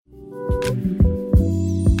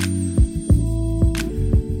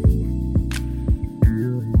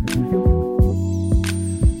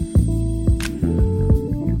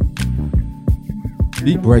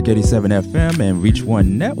Beat Break 87 FM and Reach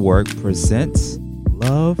One Network presents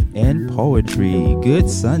Love and Poetry. Good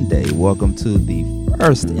Sunday. Welcome to the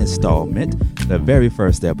first installment, the very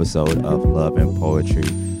first episode of Love and Poetry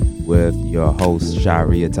with your hosts,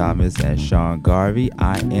 Sha'ria Thomas and Sean Garvey.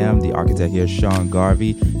 I am the architect here, Sean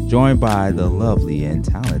Garvey, joined by the lovely and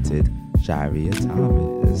talented Sha'ria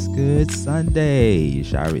Thomas. Good Sunday,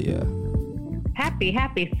 Sha'ria.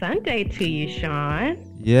 Happy Sunday to you, Sean.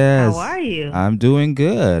 Yes. How are you? I'm doing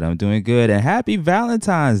good. And happy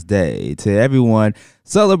Valentine's Day to everyone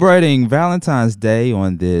celebrating Valentine's Day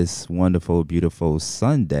on this wonderful, beautiful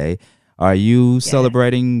Sunday. Are you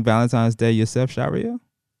celebrating Valentine's Day yourself, Sha'ria?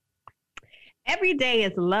 Every day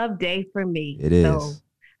is Love Day for me. It is. So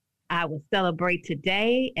I will celebrate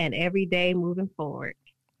today and every day moving forward.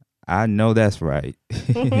 I know that's right.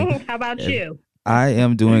 How about you? I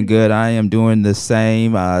am doing good. I am doing the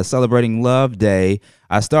same, celebrating Love Day.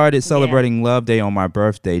 I started celebrating Love Day on my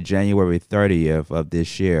birthday, January 30th of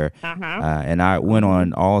this year. And I went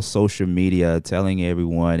on all social media telling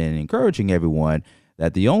everyone and encouraging everyone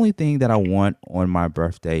that the only thing that I want on my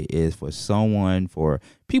birthday is for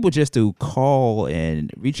people just to call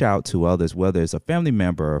and reach out to others, whether it's a family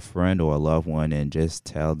member, a friend, or a loved one, and just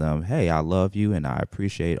tell them, hey, I love you and I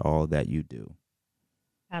appreciate all that you do.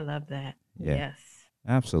 I love that. Yeah, yes.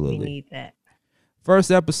 Absolutely. We need that.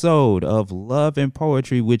 First episode of Love and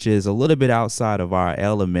Poetry, which is a little bit outside of our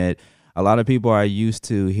element. A lot of people are used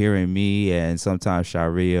to hearing me and sometimes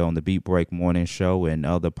Sha'ria on the Beat Break Morning Show and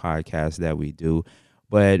other podcasts that we do.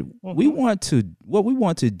 But what we want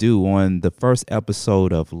to do on the first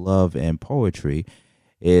episode of Love and Poetry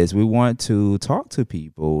is we want to talk to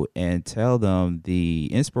people and tell them the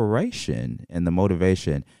inspiration and the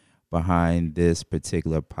motivation behind this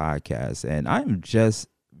particular podcast. And I'm just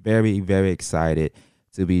very, very excited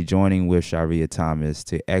to be joining with Sha'ria Thomas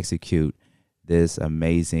to execute this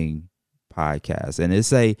amazing podcast. And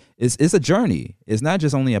it's a journey. It's not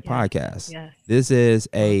just only a podcast. Yes. This is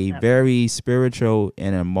a very spiritual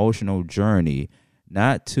and emotional journey,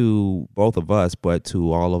 not to both of us, but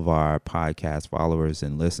to all of our podcast followers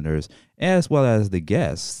and listeners, as well as the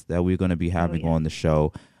guests that we're going to be having on the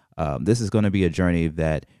show. This is going to be a journey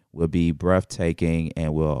that will be breathtaking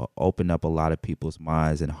and will open up a lot of people's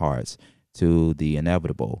minds and hearts to the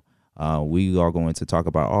inevitable. We are going to talk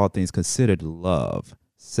about all things considered love,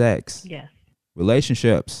 sex,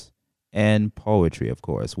 relationships, and poetry, of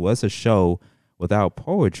course. What's a show without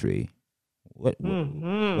poetry? What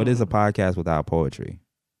is a podcast without poetry?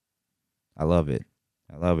 I love it.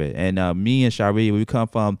 And me and Sha'ria, we come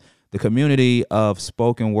from the community of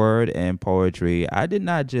spoken word and poetry. I did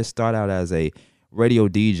not just start out as a radio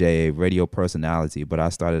DJ, a radio personality, but I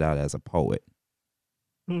started out as a poet.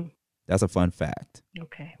 That's a fun fact.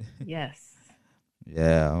 Okay. Yes.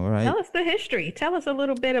 Yeah. All right. Tell us the history. Tell us a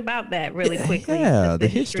little bit about that really quickly. Yeah, the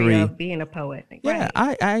history of being a poet. Yeah,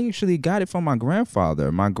 right. I actually got it from my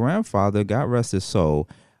grandfather. My grandfather, God rest his soul,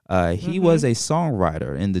 he was a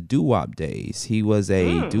songwriter in the doo-wop days. He was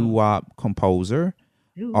a doo-wop composer,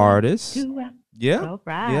 artist. Doo-wop. Yeah. All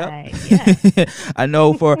right. Yep. Yes. I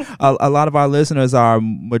know for a lot of our listeners are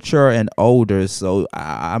mature and older, so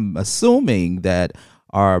I'm assuming that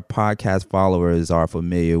our podcast followers are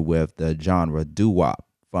familiar with the genre doo-wop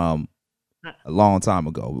from a long time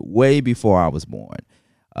ago, way before I was born.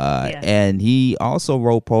 And he also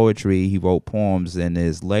wrote poetry. He wrote poems in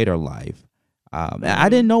his later life. And I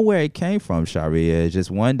didn't know where it came from, Sha'ria. Just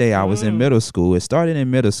one day I was in middle school. It started in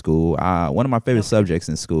middle school. One of my favorite subjects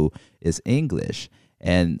in school is English.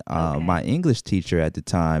 And my English teacher at the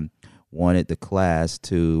time wanted the class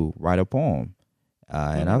to write a poem.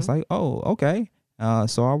 And I was like, oh, okay.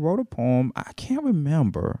 So I wrote a poem. I can't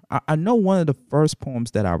remember. I know one of the first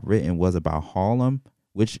poems that I've written was about Harlem,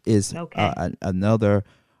 which is another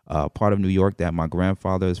part of New York that my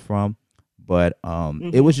grandfather is from. But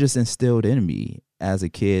it was just instilled in me as a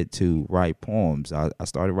kid to write poems. I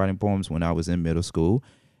started writing poems when I was in middle school,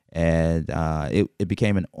 and it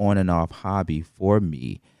became an on and off hobby for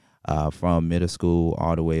me from middle school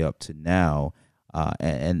all the way up to now.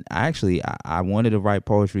 And actually, I wanted to write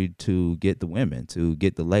poetry to get the women, to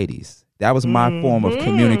get the ladies. That was my form of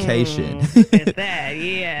communication.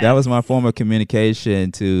 That was my form of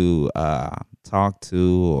communication to talk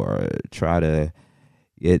to or try to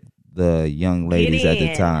get the young ladies at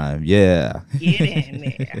the time. Yeah. Get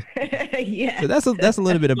in there. So that's a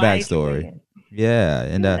little bit of backstory. Yeah.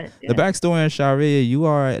 And the backstory in Sha'ria, you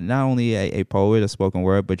are not only a poet, a spoken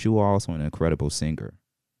word, but you are also an incredible singer.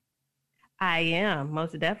 I am,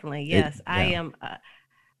 most definitely. Yes, I am.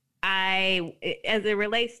 As it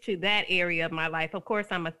relates to that area of my life, of course,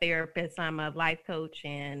 I'm a therapist, I'm a life coach,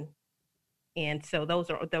 and And so those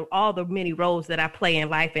are all the many roles that I play in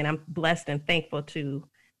life, and I'm blessed and thankful to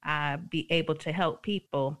be able to help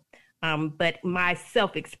people. But my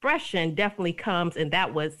self-expression definitely comes, and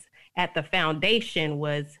that was at the foundation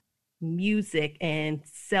was music and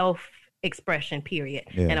self-expression, period.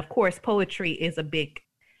 Yeah. And of course, poetry is a big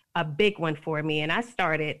one for me. And I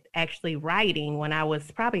started actually writing when I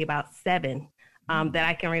was probably about 7. That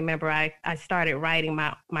I can remember, I started writing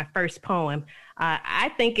my first poem.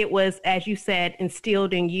 I think it was, as you said,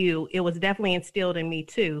 instilled in you. It was definitely instilled in me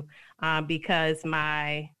too, because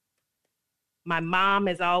my mom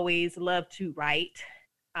has always loved to write,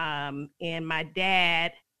 and my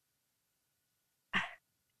dad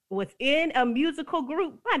was in a musical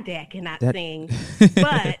group. My dad cannot That sing,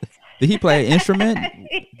 but did he play an instrument?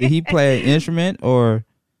 Did he play an instrument or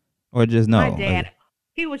just my no? dad,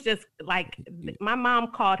 he was just like, my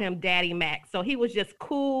mom called him Daddy Mac. So he was just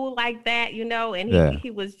cool like that, and Yeah.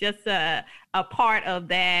 he was just a part of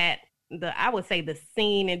that, I would say the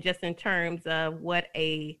scene, and just in terms of what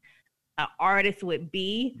a artist would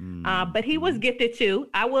be. But he was gifted too.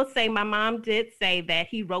 I will say my mom did say that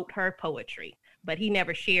he wrote her poetry, but he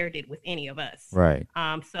never shared it with any of us. Right.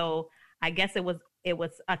 So I guess it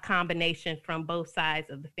was a combination from both sides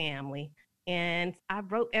of the family. And I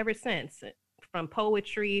wrote ever since, from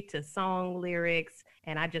poetry to song lyrics,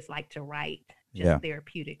 and I just like to write just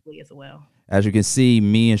therapeutically as well. As you can see,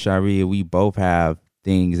 me and Sha'ria, we both have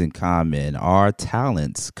things in common. Our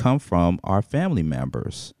talents come from our family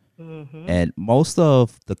members. Mm-hmm. And most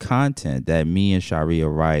of the content that me and Sha'ria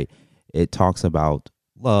write, it talks about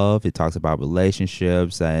love, it talks about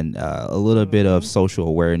relationships, and a little bit of social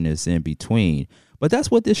awareness in between. But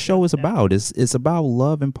that's what this show is about. It's about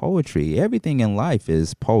love and poetry. Everything in life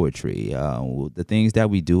is poetry. The things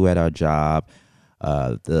that we do at our job,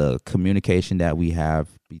 the communication that we have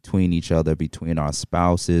between each other, between our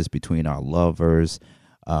spouses, between our lovers.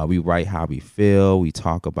 We write how we feel. We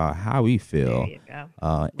talk about how we feel. There you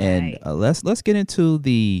go. And let's get into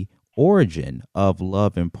the origin of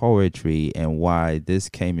love and poetry and why this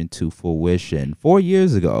came into fruition. 4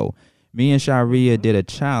 years ago, me and Sha'ria did a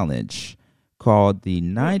challenge called the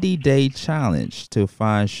 90-Day Challenge to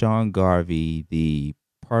find Sean Garvey the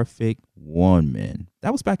perfect woman.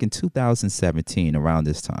 That was back in 2017, around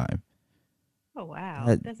this time. Oh, wow.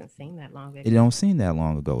 It doesn't seem that long ago. It don't seem that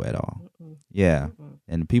long ago at all. Mm-mm. Yeah. Mm-mm.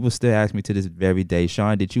 And people still ask me to this very day,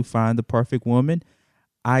 Sean, did you find the perfect woman?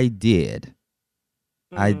 I did.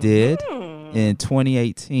 I did in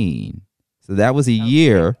 2018. So that was a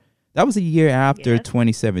year. That was a year after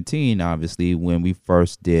 2017, obviously, when we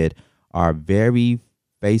first did our very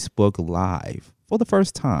Facebook Live for the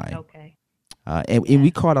first time. Okay. And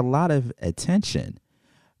we caught a lot of attention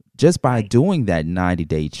just by doing that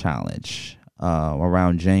 90-day challenge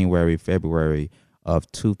around January, February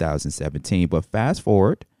of 2017. But fast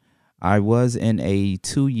forward, I was in a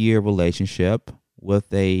 2-year relationship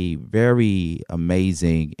with a very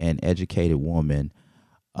amazing and educated woman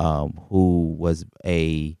who was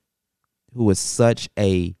such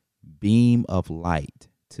a beam of light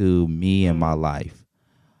to me and my life.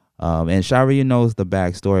 And Sha'ria knows the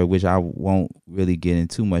backstory, which I won't really get in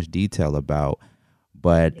too much detail about.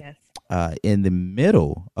 But in the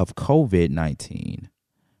middle of COVID-19,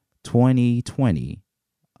 2020,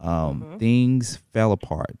 things fell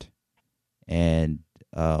apart. And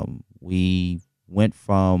we went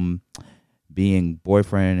from being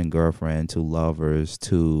boyfriend and girlfriend to lovers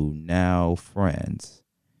to now friends.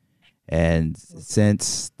 And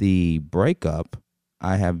since the breakup,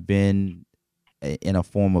 I have been in a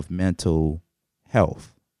form of mental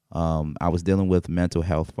health. I was dealing with mental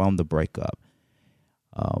health from the breakup.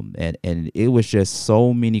 And it was just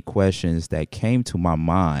so many questions that came to my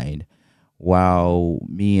mind while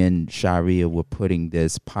me and Sha'ria were putting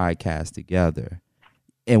this podcast together.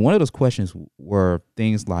 And one of those questions were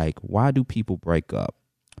things like, why do people break up?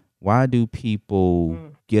 Why do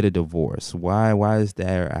people get a divorce? Why is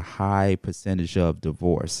there a high percentage of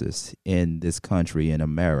divorces in this country, in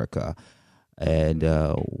America? And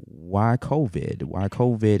why COVID? Why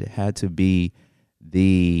COVID had to be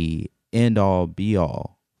the end-all,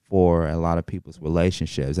 be-all for a lot of people's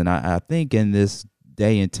relationships. And I think in this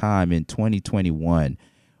day and time in 2021,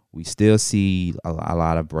 we still see a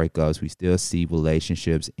lot of breakups. We still see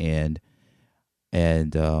relationships end.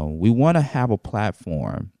 And we want to have a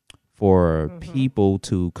platform for people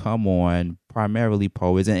to come on, primarily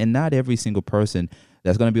poets. And not every single person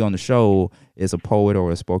that's going to be on the show is a poet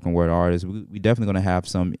or a spoken word artist. We definitely going to have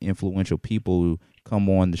some influential people come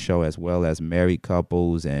on the show, as well as married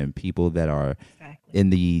couples and people that are in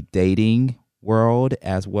the dating world,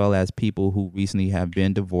 as well as people who recently have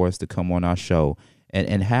been divorced to come on our show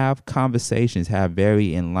and have conversations, have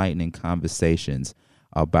very enlightening conversations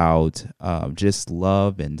about just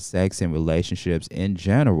love and sex and relationships in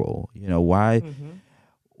general. You know,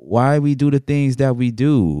 why we do the things that we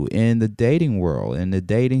do in the dating world, in the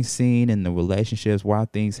dating scene, in the relationships, why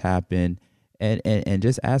things happen, and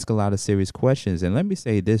just ask a lot of serious questions. And let me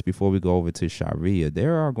say this before we go over to Sha'ria.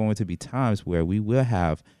 There are going to be times where we will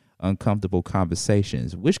have uncomfortable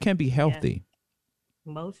conversations, which can be healthy.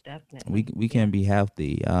 Yes, most definitely. We can be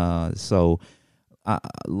healthy. So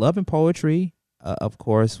love and poetry, of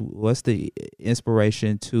course, what's the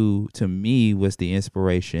inspiration to me was the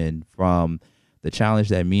inspiration from the challenge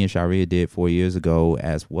that me and Sha'ria did 4 years ago,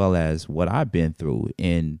 as well as what I've been through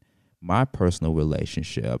in my personal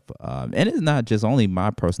relationship. And it's not just only my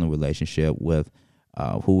personal relationship with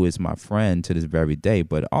who is my friend to this very day,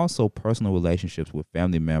 but also personal relationships with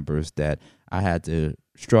family members that I had to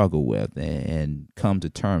struggle with and come to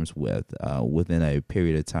terms with within a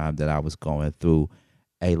period of time that I was going through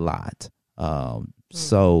a lot.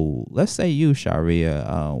 So let's say you,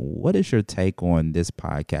 Sha'ria, what is your take on this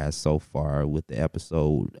podcast so far with the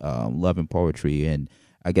episode Love and Poetry? And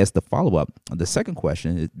I guess the follow-up, the second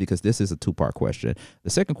question, is, because this is a two-part question. The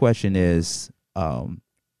second question is,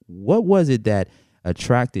 what was it that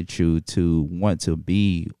attracted you to want to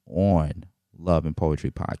be on Love and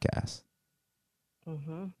Poetry podcast?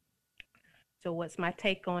 Mm-hmm. So what's my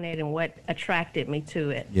take on it and what attracted me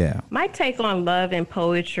to it? Yeah. My take on love and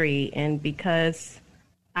poetry, and because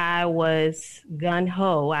I was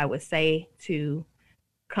gung-ho, I would say, to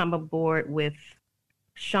come aboard with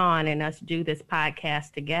Sean and us do this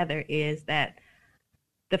podcast together, is that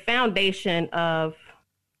the foundation of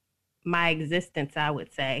my existence, I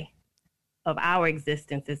would say, of our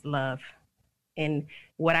existence, is love. And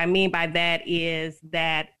what I mean by that is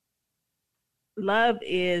that love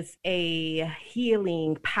is a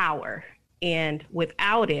healing power, and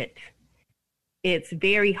without it, it's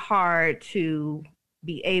very hard to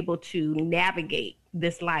be able to navigate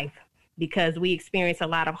this life, because we experience a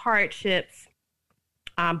lot of hardships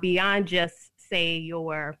beyond just, say,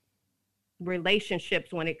 your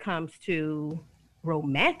relationships when it comes to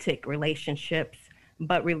romantic relationships,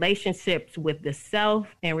 but relationships with the self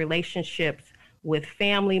and relationships with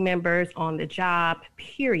family members, on the job,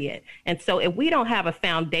 period. And so if we don't have a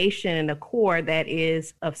foundation and a core that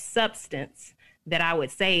is of substance, that I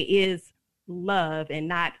would say is love, and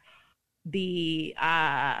not the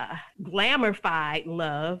glamorified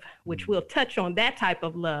love, which we'll touch on that type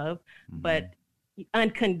of love, but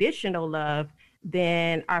unconditional love,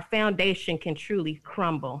 then our foundation can truly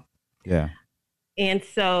crumble. Yeah. And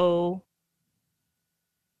so,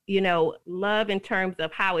 you know, love in terms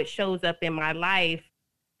of how it shows up in my life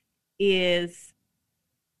is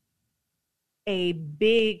a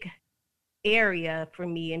big area for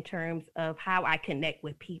me in terms of how I connect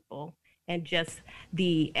with people, and just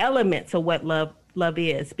the elements of what love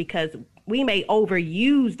is, because we may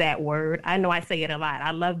overuse that word. I know I say it a lot.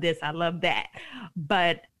 I love this, I love that.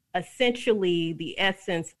 But essentially the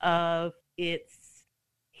essence of its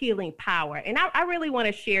healing power. And I really want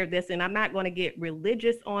to share this, and I'm not going to get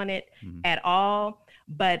religious on it at all,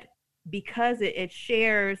 but because it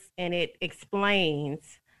shares and it explains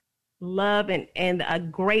love and a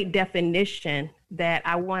great definition that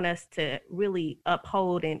I want us to really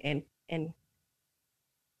uphold and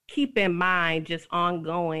keep in mind just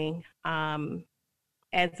ongoing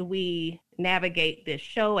as we navigate this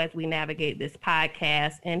show, as we navigate this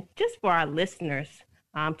podcast, and just for our listeners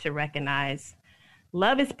to recognize.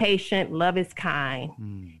 Love is patient, love is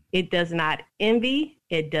kind. It does not envy,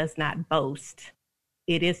 it does not boast.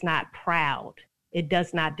 It is not proud. It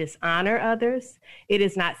does not dishonor others. It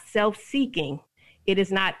is not self-seeking. It is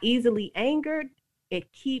not easily angered.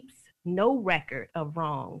 It keeps no record of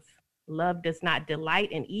wrongs. Love does not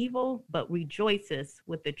delight in evil, but rejoices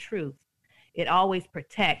with the truth. It always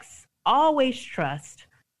protects, always trusts,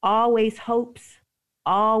 always hopes,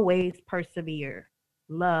 always persevere.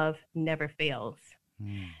 Love never fails.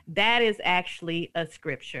 That is actually a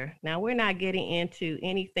scripture. Now, we're not getting into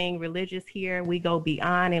anything religious here. We go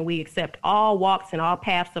beyond and we accept all walks and all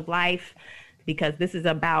paths of life, because this is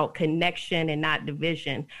about connection and not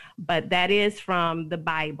division. But that is from the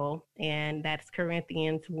Bible, and that's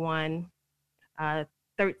Corinthians 1,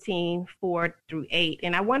 13, 4 through 8.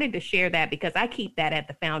 And I wanted to share that because I keep that at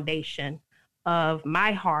the foundation of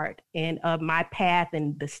my heart and of my path,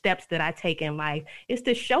 and the steps that I take in life is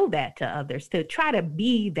to show that to others, to try to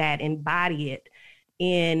be that, embody it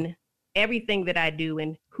in everything that I do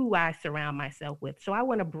and who I surround myself with. So I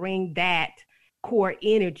want to bring that core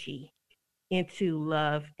energy into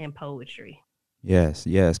love and poetry. Yes,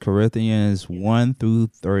 yes. Corinthians 1 through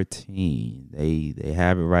 13. They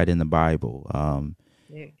have it right in the Bible.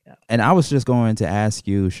 There you go. And I was just going to ask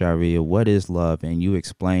you, Sha'ria, what is love? And you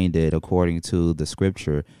explained it according to the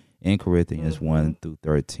scripture in Corinthians Mm-hmm. 1 through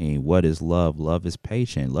 13. What is love? Love is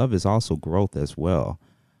patient. Love is also growth as well.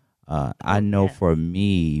 I Oh, know yes. for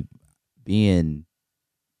me, being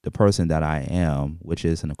the person that I am, which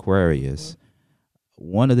is an Mm-hmm. Aquarius,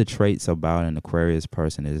 one of the traits about an Aquarius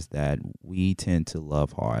person is that we tend to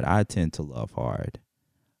love hard. I tend to love hard.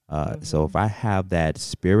 So Mm-hmm. if I have that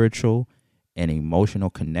spiritual and emotional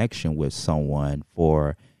connection with someone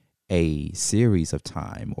for a series of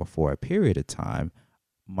time or for a period of time,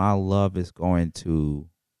 my love is going to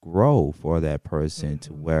grow for that person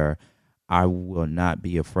to Mm-hmm. where I will not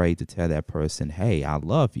be afraid to tell that person, "Hey, I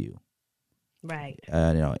love you." Right.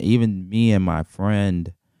 Even me and my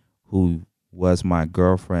friend, who was my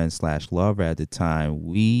girlfriend slash lover at the time,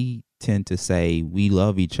 we tend to say we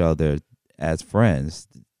love each other as friends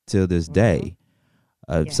till this Mm-hmm. day.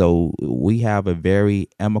 Yes. So we have a very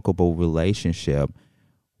amicable relationship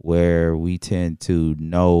where we tend to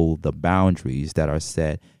know the boundaries that are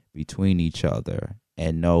set between each other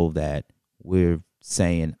and know that we're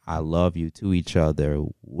saying I love you to each other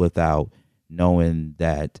without knowing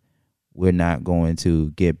that we're not going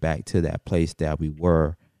to get back to that place that we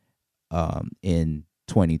were in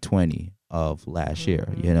 2020 of last year,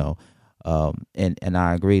 Mm-hmm. and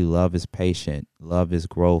I agree. Love is patient. Love is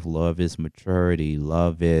growth. Love is maturity.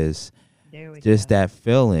 Love is There we just go. that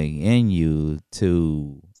feeling in you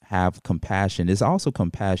to have compassion. It's also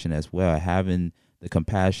compassion as well, having the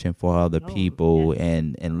compassion for other Oh, people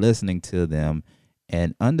yes. and listening to them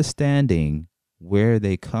and understanding where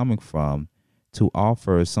they're coming from to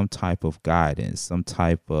offer some type of guidance, some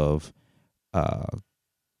type of uh,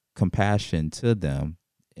 compassion to them,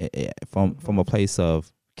 from Mm-hmm. a place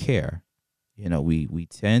of care. We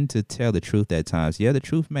tend to tell the truth at times. Yeah, the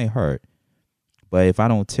truth may hurt, but if I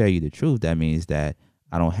don't tell you the truth, that means that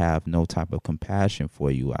I don't have no type of compassion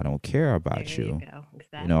for you. I don't care about There you you. go. I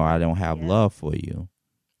Exactly. don't have Yes. love for you.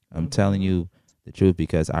 I'm telling Mm-hmm. you the truth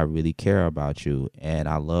because I really care about you and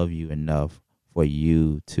I love you enough for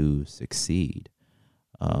you to succeed.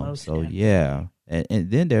 Most So definitely. yeah.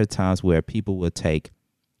 And then there are times where people will take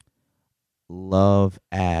love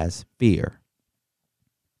as fear.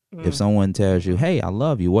 If Mm. someone tells you, Mm-hmm. "Hey, I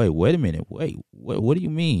love you," wait a minute, wait, what do you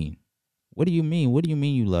mean? What do you mean? What do you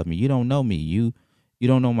mean you love me? You don't know me. You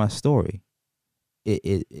don't know my story.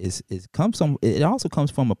 It also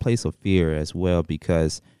comes from a place of fear as well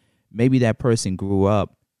because maybe that person grew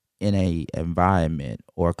up in a environment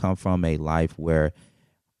or come from a life where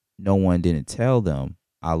no one didn't tell them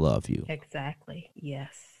I love you. Exactly.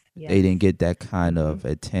 Yes. They Yes. didn't get that kind Mm-hmm. of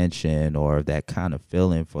attention or that kind of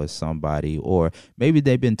feeling for somebody, or maybe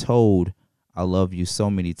they've been told I love you so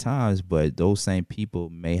many times, but those same people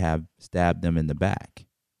may have stabbed them in the back.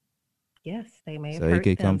 Yes. They may have So it hurt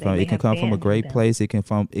could come them. They from may it can have come from a abandoned great them. place. It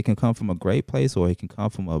can come from a great place, or it can come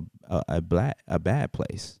from a bad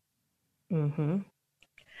place. Mm-hmm.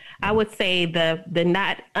 I Yeah. would say the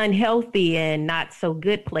not unhealthy and not so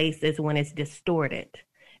good place is when it's distorted,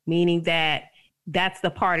 meaning that that's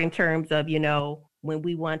the part in terms of, when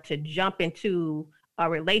we want to jump into a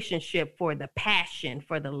relationship for the passion,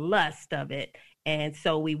 for the lust of it. And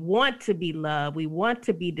so we want to be loved, we want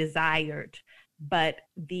to be desired, but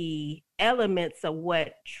the elements of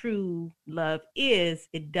what true love is,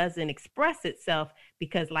 it doesn't express itself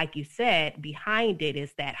because, like you said, behind it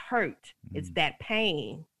is that hurt, it's Mm. that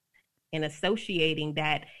pain, and associating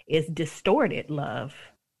that is distorted love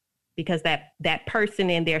because that person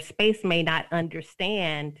in their space may not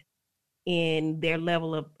understand in their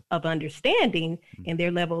level of understanding, in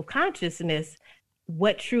their level of consciousness,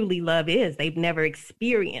 what truly love is. They've never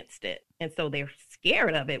experienced it, and so they're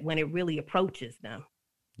scared of it when it really approaches them.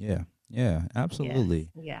 Yeah. Yeah. Yes. Absolutely.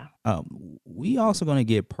 Yeah. We also going to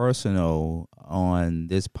get personal on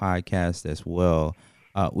this podcast as well.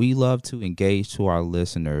 We love to engage to our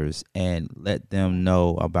listeners and let them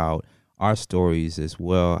know about our stories as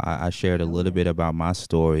well. I shared a Oh little yeah. bit about my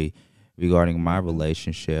story regarding my Mm-hmm.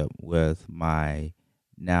 relationship with my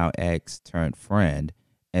now ex turned friend.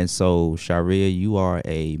 And so, Sha'ria, you are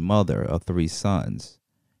a mother of three sons.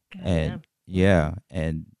 I And am. Mm-hmm. yeah,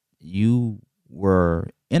 and you were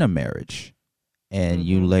in a marriage and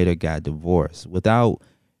you Mm-hmm. later got divorced. Without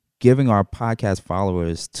giving our podcast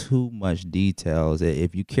followers too much details,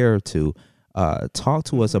 if you care to, talk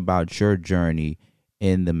to us Mm-hmm. about your journey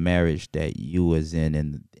in the marriage that you was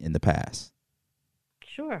in the past.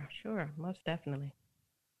 Sure. Sure. Most definitely.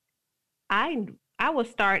 I I will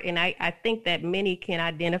start, and I think that many can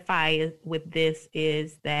identify with this,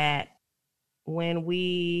 is that when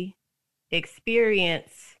we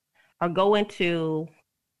experience or go into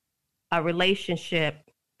a relationship,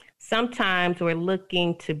 sometimes we're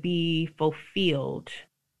looking to be fulfilled.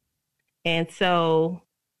 And so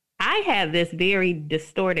I had this very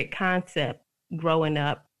distorted concept growing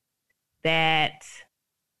up that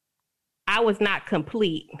I was not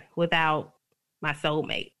complete without my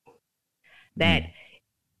soulmate. That,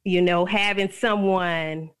 having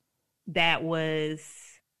someone that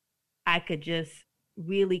I could just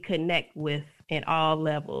really connect with in all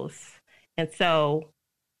levels. And so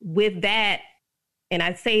with that, and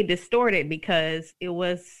I say distorted because it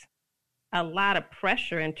was a lot of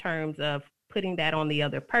pressure in terms of putting that on the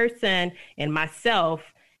other person and myself.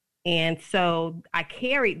 And so I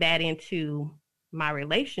carried that into my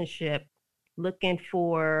relationship, looking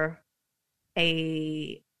for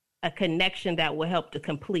a connection that will help to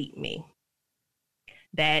complete me.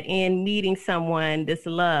 That in meeting someone, this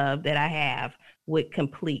love that I have would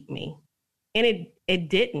complete me. And it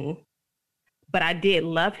didn't, but I did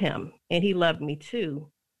love him and he loved me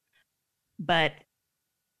too. But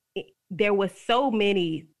there was so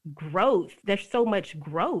many growth. There's so much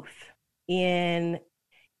growth in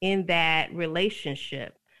that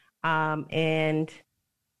relationship. And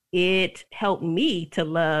it helped me to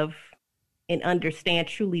love and understand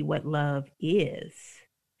truly what love is.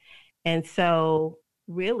 And so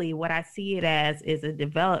really what I see it as is a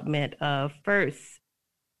development of, first,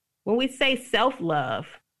 when we say self-love,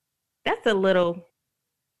 that's a little,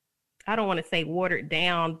 I don't want to say watered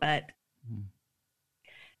down, but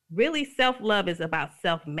really self-love is about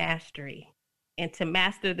self-mastery. And to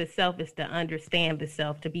master the self is to understand the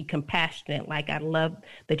self, to be compassionate. Like I love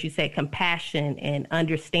that you said compassion and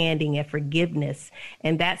understanding and forgiveness.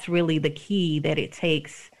 And that's really the key that it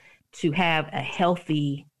takes to have a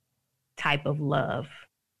healthy type of love,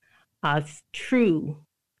 true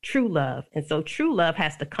love. And so true love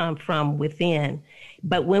has to come from within.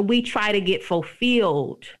 But when we try to get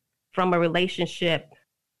fulfilled from a relationship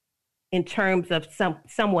in terms of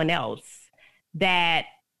someone else, that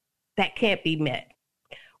can't be met.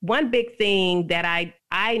 One big thing that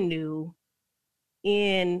I knew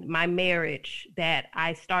in my marriage that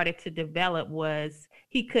I started to develop was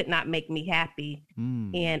he could not make me happy.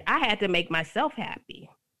 And I had to make myself happy.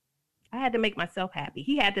 He had to make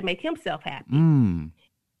himself happy. And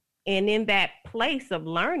in that place of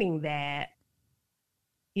learning that,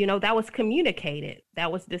 that was communicated,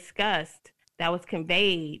 that was discussed, that was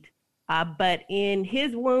conveyed. But in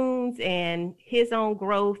his wounds and his own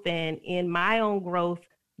growth and in my own growth,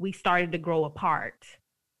 we started to grow apart.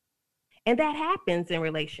 And that happens in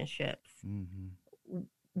relationships.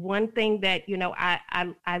 One thing that,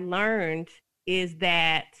 I learned is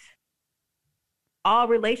that all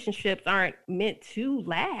relationships aren't meant to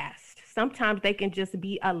last. Sometimes they can just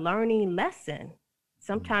be a learning lesson.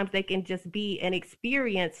 Sometimes they can just be an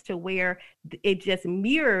experience to where it just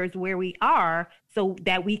mirrors where we are so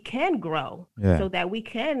that we can grow, so that we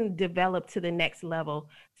can develop to the next level.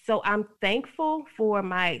 So I'm thankful for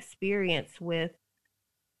my experience and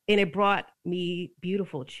it brought me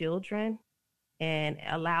beautiful children and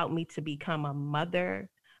allowed me to become a mother.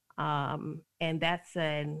 And that's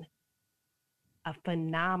a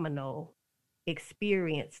phenomenal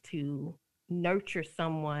experience to nurture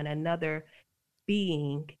someone, another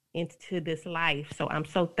being into this life. So I'm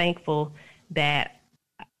so thankful that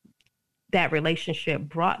relationship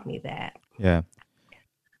brought me that. Yeah.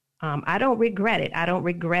 I don't regret it. I don't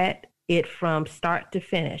regret it from start to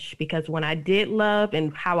finish, because when I did love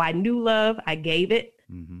and how I knew love, I gave it.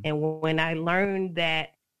 And when I learned that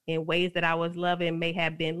in ways that I was loving may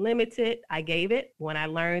have been limited, I gave it. When I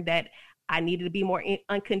learned that I needed to be more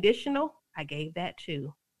unconditional, I gave that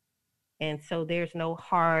too. And so there's no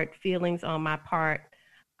hard feelings on my part.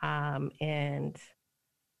 And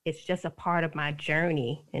it's just a part of my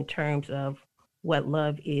journey in terms of what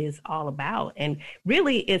love is all about. And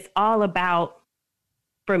really it's all about,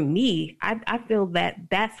 for me, I feel that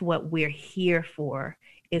that's what we're here for,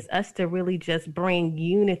 is us to really just bring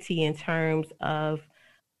unity in terms of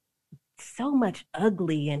so much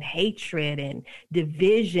ugly and hatred and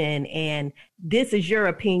division. And this is your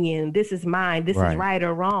opinion, this is mine, this is right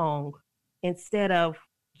or wrong. Instead of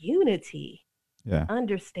unity,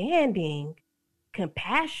 understanding,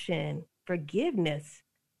 compassion, forgiveness.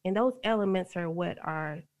 And those elements are what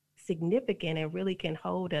are significant and really can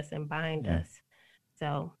hold us and bind us.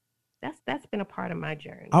 So that's been a part of my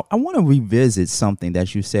journey. I want to revisit something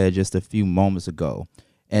that you said just a few moments ago.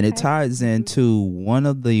 And it ties into one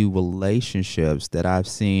of the relationships that I've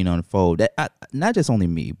seen unfold, that not just only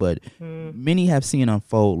me, but many have seen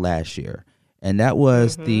unfold last year. And that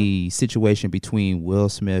was the situation between Will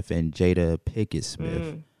Smith and Jada Pinkett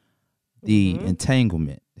Smith, the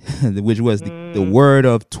entanglement, which was the word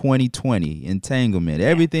of 2020, entanglement. Yeah.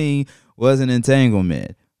 Everything was an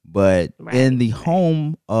entanglement. But in the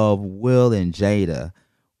home of Will and Jada,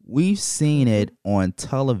 we've seen it on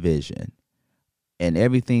television and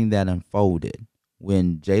everything that unfolded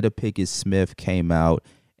when Jada Pinkett Smith came out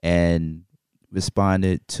and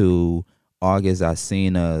responded to August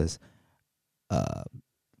Alsina's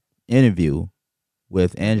interview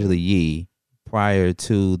with Angela Yee prior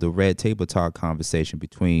to the Red Table Talk conversation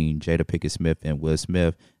between Jada Pinkett Smith and Will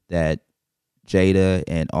Smith, that Jada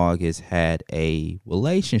and August had a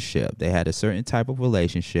relationship. They had a certain type of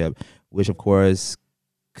relationship, which of course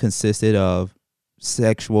consisted of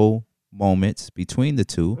sexual moments between the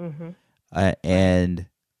two. And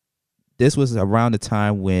this was around the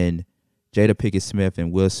time when Jada Pinkett Smith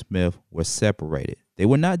and Will Smith were separated. They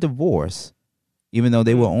were not divorced, even though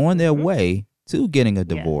they were on their way to getting a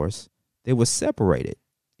divorce. They were separated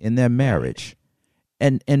in their marriage.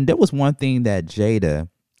 And there was one thing that Jada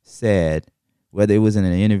said, whether it was in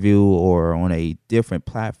an interview or on a different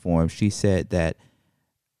platform. She said that,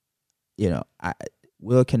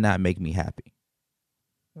 Will cannot make me happy.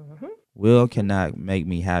 Will cannot make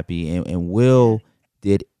me happy. And Will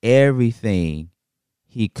did everything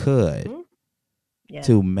he could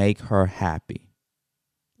to make her happy.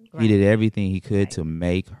 He did everything he could to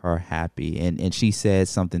make her happy. And she said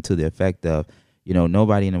something to the effect of,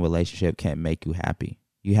 nobody in a relationship can make you happy.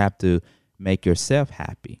 You have to make yourself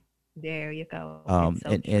happy. There you go.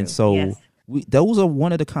 So those are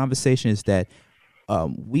one of the conversations that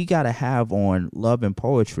we got to have on Love and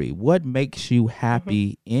Poetry. What makes you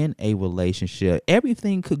happy in a relationship?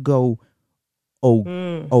 Everything could go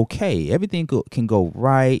okay. Everything can go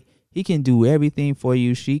right. He can do everything for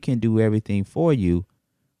you. She can do everything for you,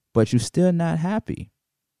 but you're still not happy.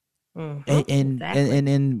 And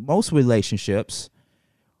in most relationships,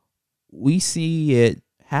 we see it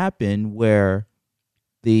happen where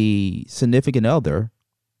the significant other,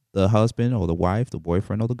 the husband or the wife, the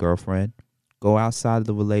boyfriend or the girlfriend, go outside of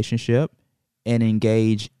the relationship and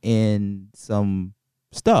engage in some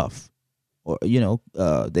stuff, or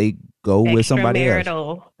they go with somebody else.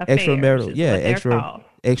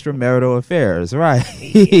 Extramarital affairs, right?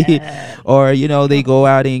 Yeah. Or they go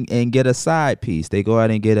out and get a side piece. They go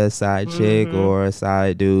out and get a side chick or a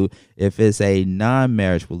side dude. If it's a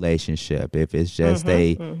non-marriage relationship, if it's just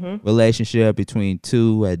a relationship between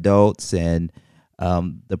two adults and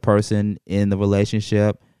the person in the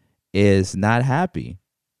relationship is not happy.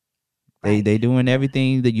 They doing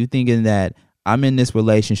everything that you thinking that I'm in this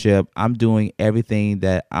relationship, I'm doing everything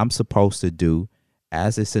that I'm supposed to do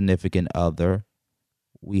as a significant other.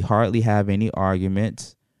 We hardly have any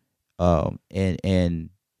arguments, and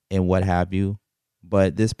what have you.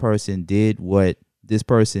 But this person did what this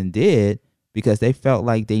person did because they felt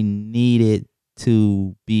like they needed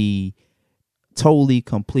to be totally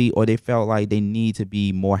complete, or they felt like they need to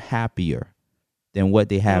be more happier than what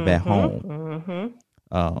they have at home.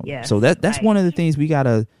 So that's one of the things we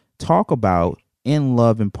gotta talk about in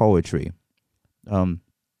Love and Poetry,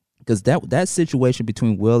 because that situation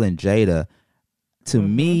between Will and Jada, to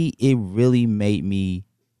me, it really made me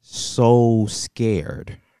so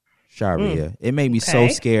scared, Sha'ria. It made me so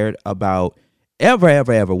scared about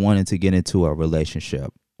ever wanting to get into a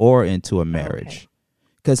relationship or into a marriage,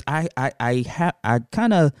 because I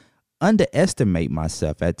kind of underestimate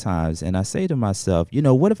myself at times, and I say to myself,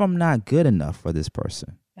 what if I'm not good enough for this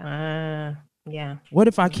person? What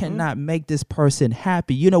if I cannot make this person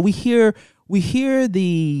happy? We hear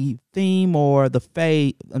the theme or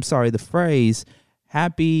the phrase,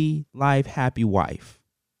 happy life, happy wife.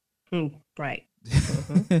 Right.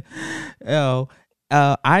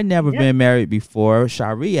 I never been married before.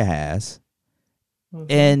 Sha'ria has.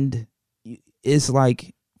 And it's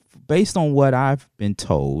like, based on what I've been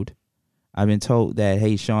told that,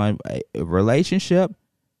 hey, Sean, a relationship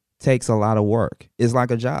takes a lot of work. It's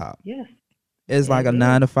like a job. Yeah. It's like a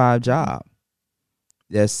 9-to-5 job.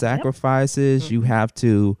 There's sacrifices. Yep. You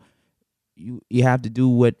have to do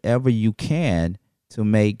whatever you can to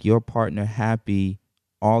make your partner happy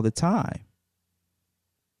all the time.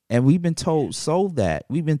 And we've been told so much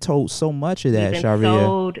of that,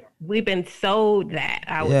 Sha'ria. We've been sold that,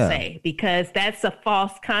 I would say, because that's a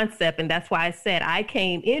false concept. And that's why I said I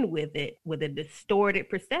came in with it with a distorted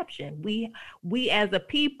perception. We as a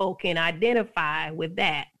people can identify with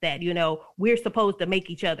that, we're supposed to make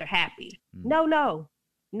each other happy. No.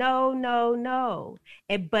 And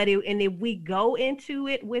if we go into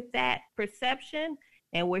it with that perception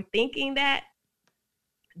and we're thinking that,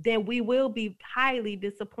 then we will be highly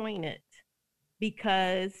disappointed.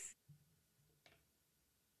 because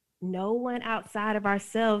no one outside of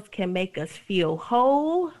ourselves can make us feel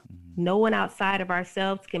whole. Mm-hmm. No one outside of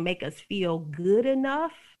ourselves can make us feel good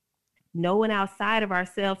enough. No one outside of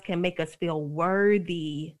ourselves can make us feel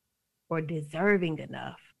worthy or deserving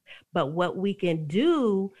enough. But what we can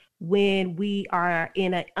do when we are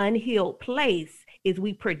in an unhealed place is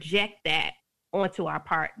we project that onto our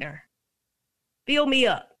partner. Fill me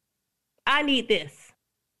up. I need this.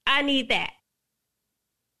 I need that.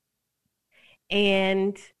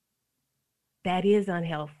 And that is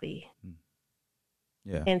unhealthy.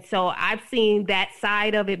 Yeah. And so I've seen that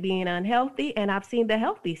side of it being unhealthy, and I've seen the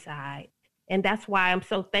healthy side. And that's why I'm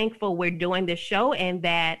so thankful we're doing this show, and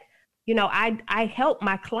that, you know, I help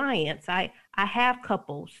my clients. I have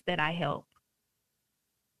couples that I help.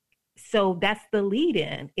 So that's the lead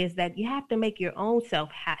in, is that you have to make your own self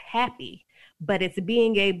happy, but it's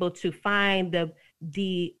being able to find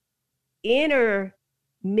the inner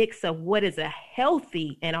mix of what is a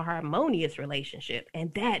healthy and a harmonious relationship.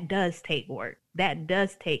 And that does take work. That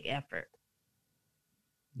does take effort.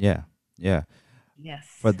 Yeah. Yeah. Yes.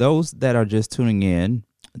 For those that are just tuning in,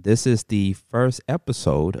 this is the first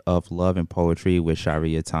episode of Love and Poetry with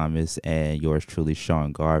Sha'ria Thomas and yours truly,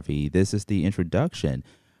 Sean Garvey. This is the introduction.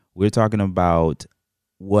 We're talking about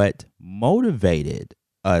what motivated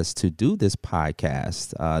us to do this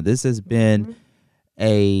podcast. This has been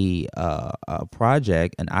a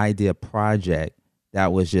project, an idea project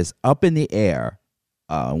that was just up in the air,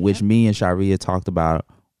 which me and Sha'ria talked about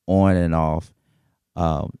on and off.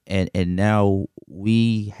 And now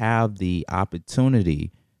we have the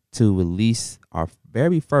opportunity to release our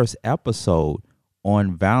very first episode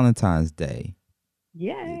on Valentine's Day.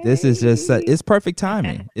 Yay. This is just it's perfect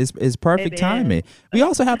timing. It's perfect timing. We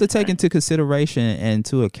also have to take into consideration and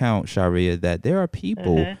to account, Sha'ria, that there are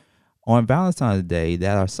people on Valentine's Day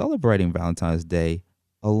that are celebrating Valentine's Day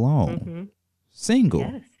alone, single.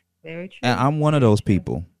 Yes, very true. And I'm one of those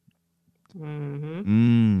people.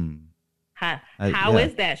 How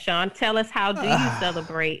is that, Sean? Tell us, how do you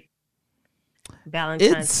celebrate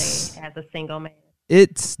Valentine's Day as a single man?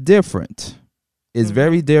 It's different. It's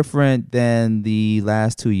very different than the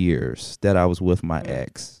last 2 years that I was with my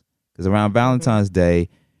ex. Because around Valentine's Day,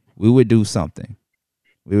 we would do something.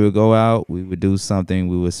 We would go out, we would do something,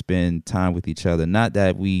 we would spend time with each other. Not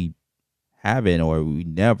that we haven't or we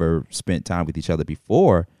never spent time with each other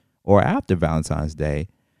before or after Valentine's Day,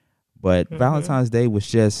 but Valentine's Day was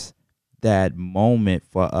just that moment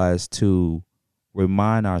for us to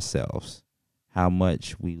remind ourselves how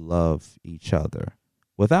much we love each other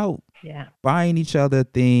without buying each other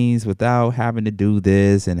things, without having to do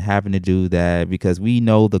this and having to do that, because we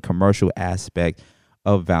know the commercial aspect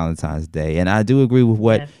of Valentine's Day. And I do agree with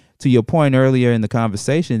what, to your point earlier in the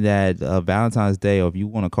conversation, that Valentine's Day, or if you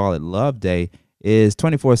want to call it Love Day, is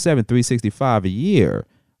 24/7, 365 a year.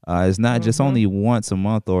 It's not just only once a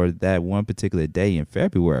month or that one particular day in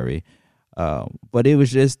February. But it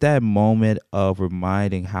was just that moment of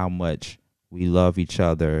reminding how much we love each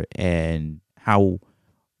other and how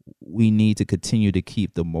we need to continue to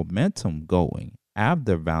keep the momentum going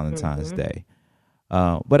after Valentine's Day.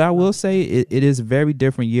 But I will say it is a very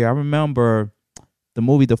different year. I remember the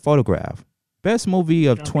movie The Photograph, best movie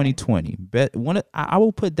of 2020. I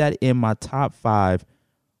will put that in my top 5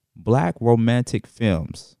 Black romantic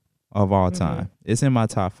films of all time. It's in my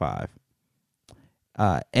top 5.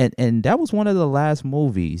 And that was one of the last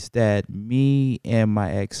movies that me and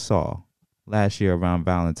my ex saw last year around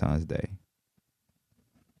Valentine's Day.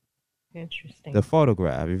 Interesting. The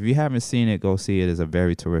Photograph. If you haven't seen it, go see it. It's a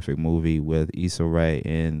very terrific movie with Issa Rae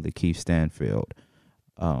and Lakeith Stanfield.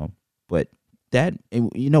 But that,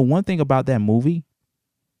 one thing about that movie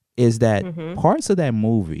is that parts of that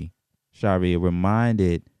movie, Sha'ria,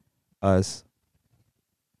 reminded us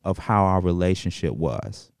of how our relationship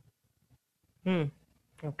was.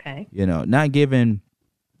 Okay. Not giving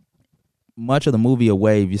much of the movie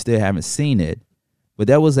away if you still haven't seen it, but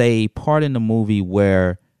there was a part in the movie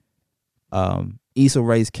where Issa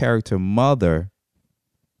Rae's character, Mother,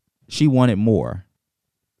 she wanted more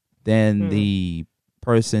than the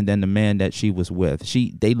man that she was with.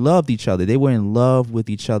 They loved each other. They were in love with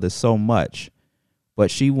each other so much, but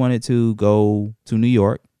she wanted to go to New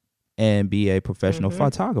York and be a professional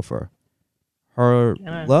photographer. Her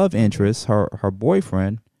love interest, her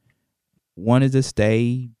boyfriend, wanted to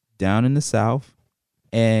stay down in the South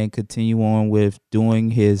and continue on with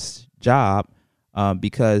doing his job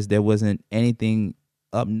because there wasn't anything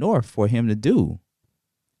up north for him to do.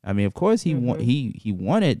 I mean, of course, he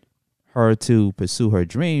wanted her to pursue her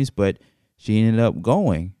dreams, but she ended up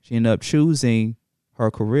going. She ended up choosing her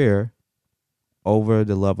career over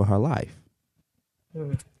the love of her life.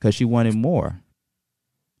 because she wanted more,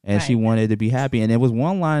 and she Right. wanted to be happy. And there was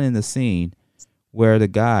one line in the scene where the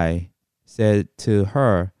guy said to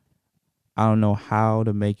her, "I don't know how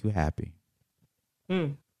to make you happy.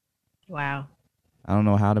 Mm. Wow. I don't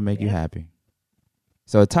know how to make you Yep. happy."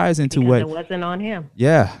 So it ties into Because what, it wasn't on him.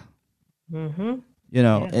 yeah, Mm-hmm.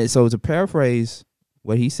 Yeah. and so to paraphrase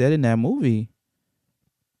what he said in that movie,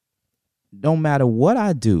 no matter what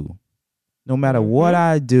I do, no matter what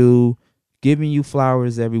Mm-hmm. I do, giving you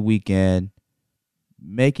flowers every weekend,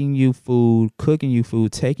 making you food, cooking you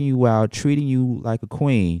food, taking you out, treating you like a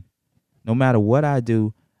queen, no matter what I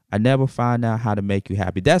do, I never find out how to make you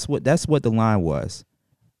happy. That's what the line was.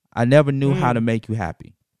 I never knew how to Mm. make you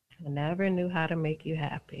happy. I never knew how to make you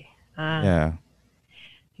happy. Ah, Yeah.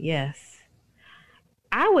 yes.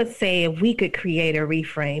 I would say if we could create a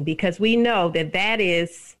reframe, because we know that that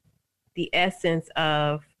is the essence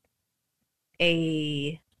of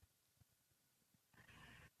a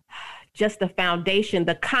just the foundation,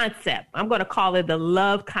 the concept. I'm going to call it the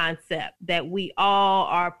love concept that we all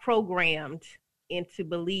are programmed into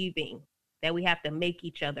believing that we have to make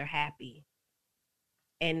each other happy.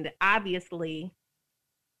 And obviously,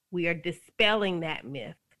 we are dispelling that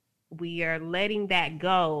myth. We are letting that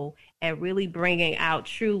go and really bringing out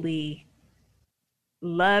truly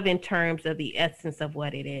love in terms of the essence of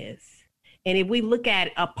what it is. And if we look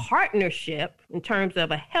at a partnership in terms of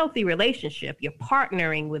a healthy relationship, you're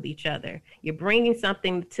partnering with each other. You're bringing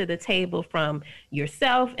something to the table from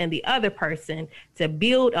yourself and the other person to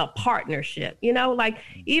build a partnership. Like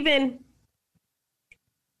even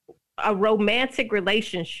a romantic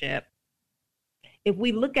relationship, if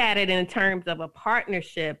we look at it in terms of a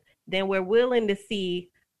partnership, then we're willing to see,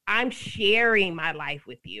 I'm sharing my life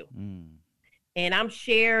with you. And I'm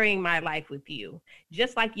sharing my life with you.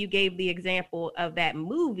 Just like you gave the example of that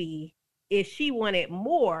movie, if she wanted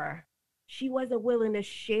more, she wasn't willing to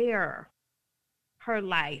share her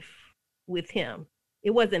life with him.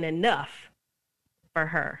 It wasn't enough for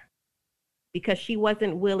her because she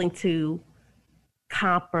wasn't willing to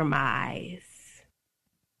compromise,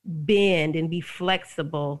 bend, and be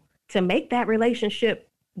flexible to make that relationship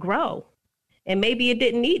grow. And maybe it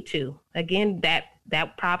didn't need to. Again, that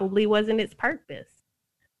probably wasn't its purpose.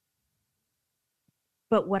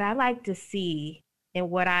 But what I like to see and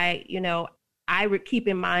what I would keep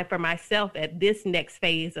in mind for myself at this next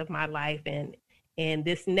phase of my life and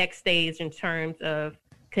this next stage in terms of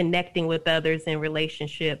connecting with others in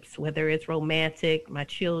relationships, whether it's romantic, my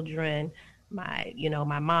children,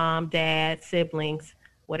 my mom, dad, siblings,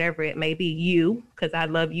 whatever it may be, you, because I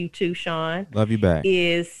love you too, Sean, Love you back.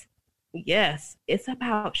 is yes, it's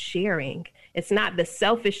about sharing. It's not the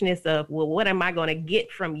selfishness of, well, what am I going to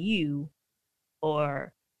get from you?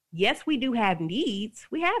 Or, yes, we do have needs.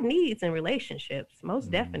 We have needs in relationships,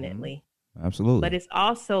 most definitely. Absolutely. But it's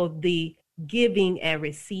also the giving and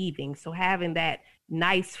receiving. So having that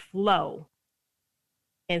nice flow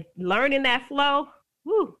and learning that flow,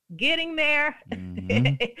 getting there,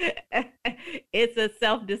 it's a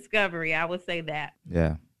self-discovery. I would say that.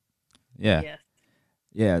 Yeah. Yeah. Yes.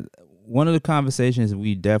 Yeah. One of the conversations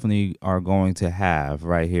we definitely are going to have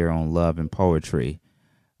right here on Love and Poetry.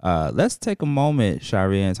 Let's take a moment,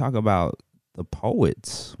 Sha'ria, and talk about the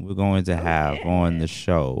poets we're going to have on the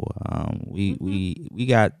show. We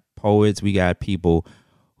got poets, we got people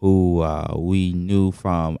who we knew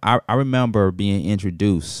from. I remember being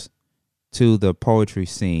introduced to the poetry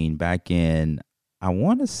scene back in, I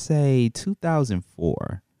want to say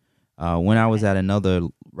 2004, when I was at another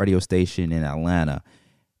radio station in Atlanta.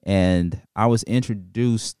 And I was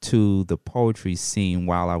introduced to the poetry scene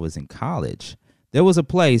while I was in college. There was a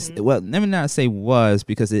place, well, let me not say was,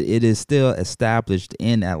 because it is still established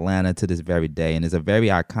in Atlanta to this very day, and it's a very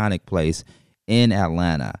iconic place in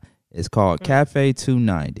Atlanta. It's called Cafe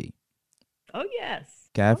 290. Oh, yes.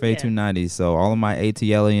 Cafe 290. So all of my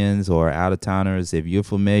ATLians or out-of-towners, if you're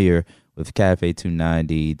familiar with Cafe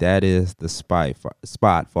 290, that is the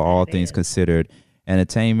spot for all things considered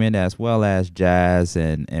entertainment as well as jazz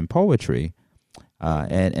and poetry.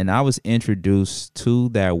 And I was introduced to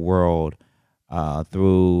that world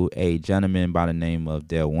through a gentleman by the name of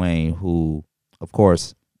Del Wayne, who, of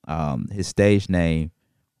course, his stage name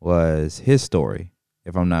was His Story,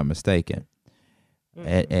 if I'm not mistaken.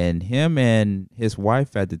 And him and his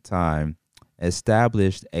wife at the time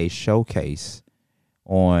established a showcase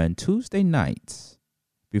on Tuesday nights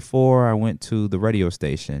before I went to the radio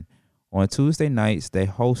station. On Tuesday nights, they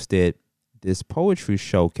hosted this poetry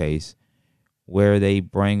showcase where they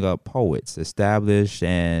bring up poets, established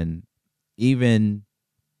and even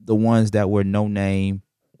the ones that were no name.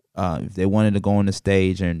 If they wanted to go on the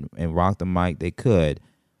stage and rock the mic, they could.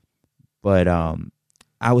 But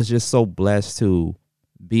I was just so blessed to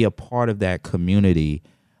be a part of that community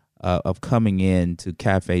of coming in to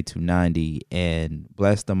Cafe 290 and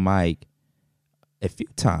bless the mic a few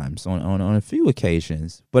times on a few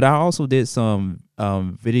occasions. But I also did some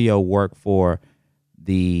video work for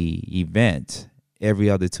the event every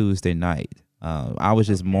other Tuesday night. I was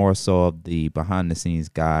just more so of the behind the scenes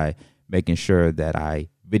guy, making sure that I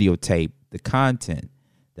videotape the content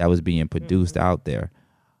that was being produced out there.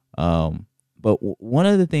 But one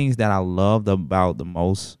of the things that I loved about the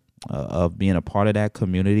most of being a part of that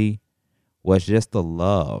community was just the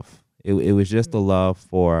love. It was just the love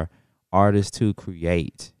for artists to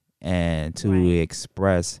create and to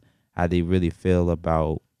express how they really feel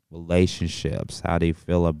about relationships, how they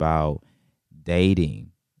feel about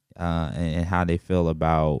dating, and how they feel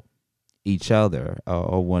about each other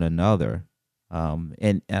or one another.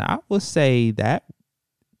 And I would say that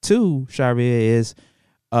too, Sha'ria, is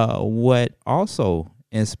what also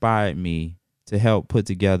inspired me to help put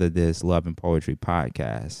together this Love and Poetry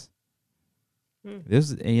podcast.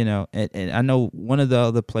 This, and I know one of the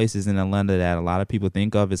other places in Atlanta that a lot of people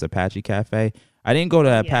think of is Apache Cafe. I didn't go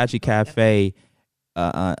to Apache Cafe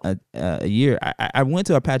a year. I went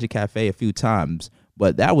to Apache Cafe a few times,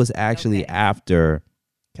 but that was actually after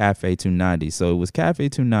Cafe 290. So it was Cafe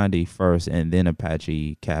 290 first, and then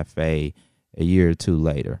Apache Cafe a year or two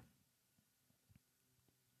later.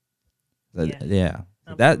 Yeah.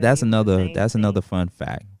 That's another fun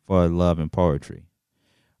fact for Love and Poetry.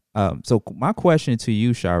 So my question to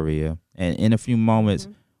you, Sha'ria, and in a few moments,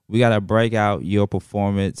 we got to break out your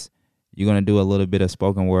performance. You're going to do a little bit of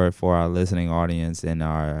spoken word for our listening audience and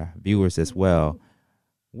our viewers as well.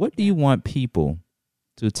 What do you want people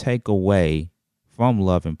to take away from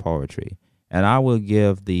Love and Poetry? And I will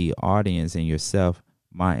give the audience and yourself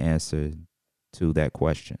my answer to that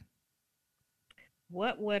question.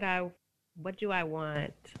 What do I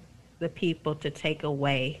want the people to take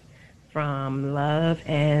away from Love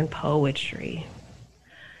and Poetry?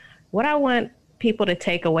 What I want people to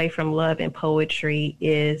take away from Love and Poetry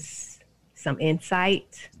is some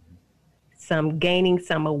insight, some gaining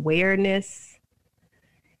some awareness,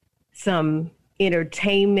 some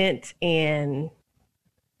entertainment, and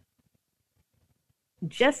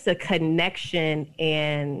just a connection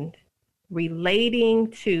and relating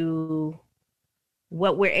to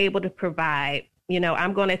what we're able to provide.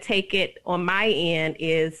 I'm going to take it on my end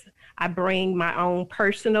is I bring my own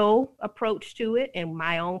personal approach to it and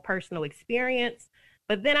my own personal experience,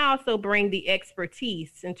 but then I also bring the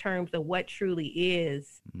expertise in terms of what truly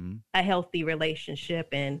is a healthy relationship.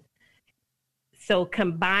 And so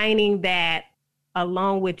combining that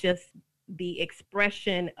along with just the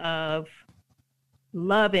expression of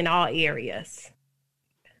love in all areas.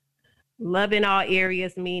 Love in all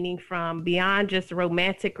areas, meaning from beyond just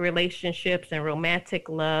romantic relationships and romantic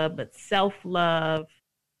love, but self-love,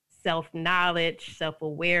 self-knowledge,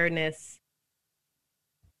 self-awareness,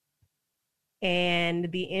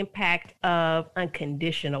 and the impact of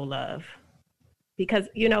unconditional love. Because,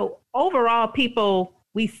 overall people,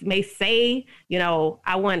 we may say,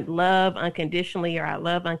 I want love unconditionally or I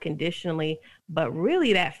love unconditionally, but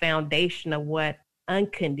really that foundation of what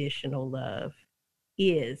unconditional love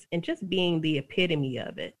is and just being the epitome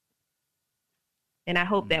of it. And I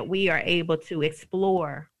hope that we are able to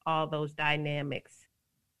explore all those dynamics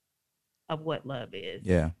of what love is.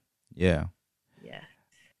 Yeah.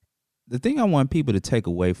 The thing I want people to take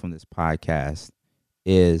away from this podcast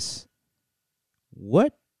is,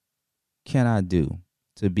 what can I do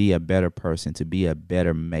to be a better person, to be a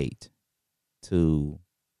better mate to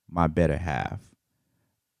my better half?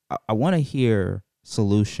 I want to hear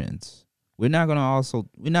solutions. We're not going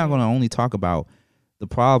to only talk about the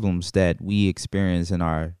problems that we experience in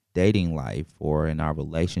our dating life or in our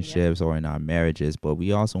relationships or in our marriages, but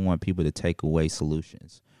we also want people to take away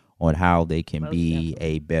solutions on how they can be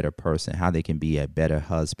a better person, how they can be a better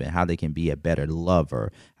husband, how they can be a better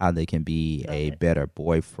lover, how they can be a better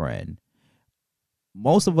boyfriend.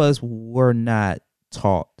 Most of us were not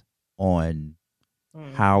taught on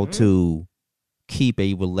how to keep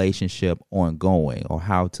a relationship ongoing or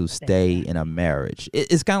how to stay in a marriage.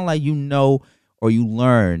 It's kind of like or you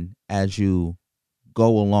learn as you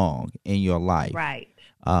go along in your life. Right.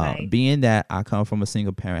 Being that I come from a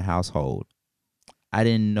single parent household, I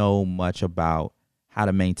didn't know much about how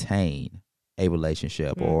to maintain a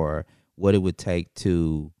relationship or what it would take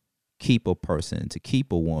to keep a person, to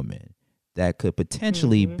keep a woman that could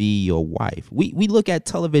potentially be your wife. We look at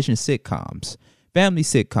television sitcoms, family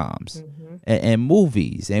sitcoms, and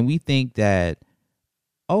movies, and we think that,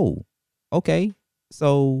 oh, okay,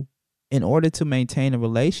 so in order to maintain a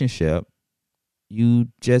relationship, you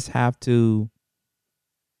just have to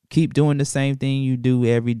keep doing the same thing you do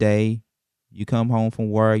every day. You come home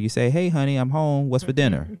from work, you say, "Hey, honey, I'm home. What's for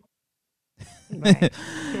dinner?" Right.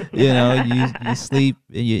 You sleep,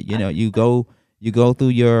 and you go through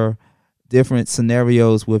your different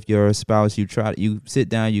scenarios with your spouse. You sit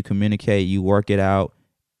down, you communicate, you work it out,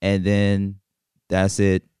 and then that's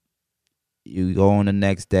it. You go on the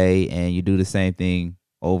next day and you do the same thing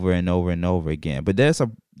over and over and over again. But there's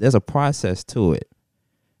a process to it.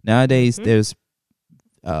 Nowadays, there's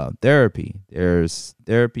therapy. There's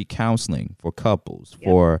therapy counseling for couples,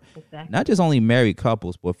 for not just only married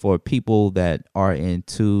couples, but for people that are in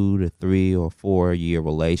 2 to 3 or 4 year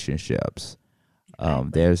relationships.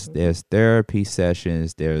 There's therapy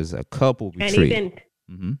sessions. There's a couple retreat. And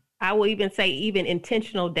even, I will even say even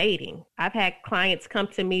intentional dating. I've had clients come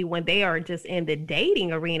to me when they are just in the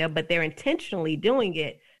dating arena, but they're intentionally doing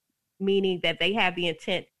it, meaning that they have the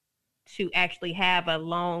intent to actually have a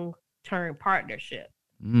long-term partnership.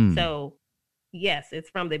 So, yes,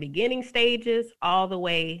 it's from the beginning stages all the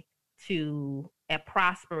way to a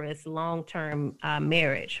prosperous long-term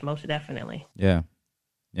marriage, most definitely. Yeah.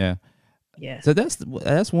 Yes. So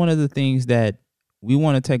that's one of the things that we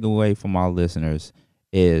want to take away from our listeners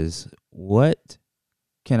is, what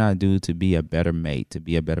can I do to be a better mate, to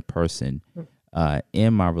be a better person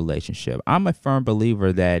in my relationship? I'm a firm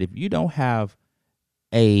believer that if you don't have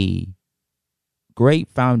a great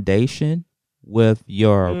foundation with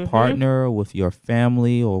your partner, with your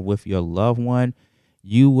family, or with your loved one,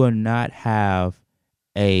 you will not have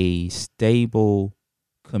a stable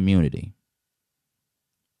community.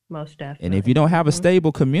 Most definitely. And if you don't have a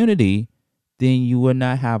stable community, then you will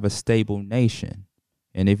not have a stable nation.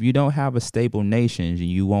 And if you don't have a stable nation,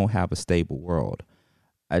 you won't have a stable world.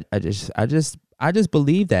 I just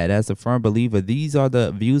believe that, as a firm believer. These are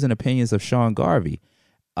the views and opinions of Sean Garvey.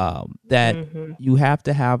 That you have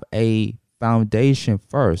to have a foundation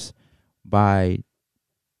first by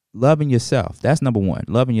loving yourself. That's number one.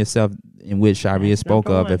 Loving yourself, in which Sha'ria spoke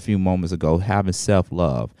of a few moments ago, having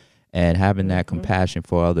self-love and having that compassion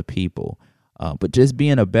for other people. But just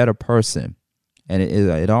being a better person. And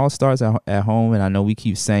it all starts at home. And I know we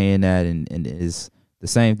keep saying that, and it's the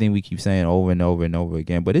same thing we keep saying over and over and over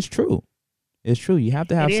again. But it's true. It's true. You have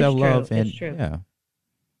to have self-love. And it's true. Yeah.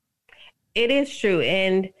 It is true.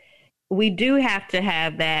 And we do have to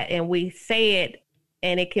have that. And we say it,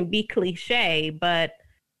 and it can be cliche, but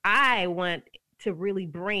I want to really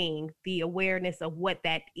bring the awareness of what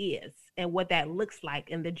that is and what that looks like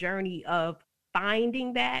in the journey of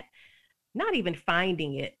finding that. Not even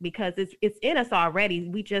finding it, because it's in us already.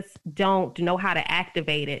 We just don't know how to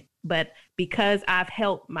activate it. But because I've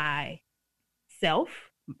helped myself,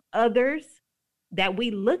 others, that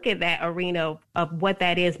we look at that arena of what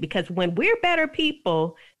that is. Because when we're better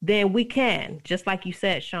people, then we can, just like you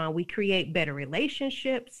said, Sean, we create better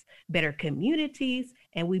relationships, better communities,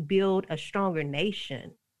 and we build a stronger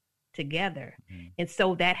nation together. And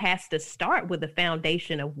so that has to start with the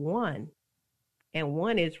foundation of one. And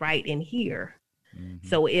one is right in here.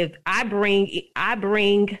 So if I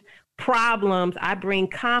bring problems, I bring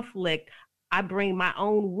conflict, I bring my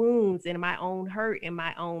own wounds and my own hurt and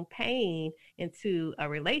my own pain into a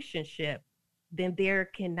relationship, then there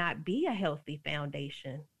cannot be a healthy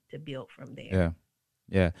foundation to build from there.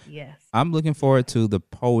 Yeah. Yes. I'm looking forward to the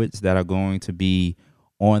poets that are going to be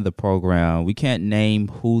on the program. We can't name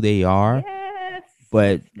who they are. Yes.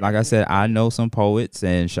 But like I said, I know some poets,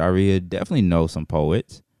 and Sha'ria definitely knows some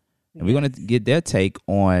poets. And we're going to get their take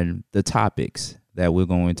on the topics that we're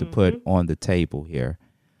going to put on the table here.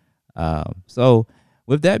 So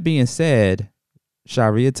with that being said,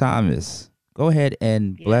 Sha'ria Thomas, go ahead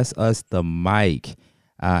and bless us the mic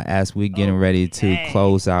as we're getting ready to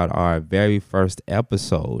close out our very first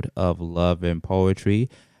episode of Love and Poetry.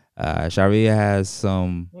 Sha'ria has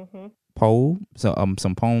some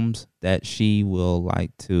some poems that she will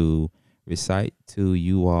like to recite to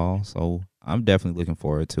you all. So I'm definitely looking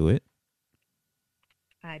forward to it.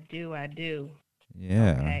 I do.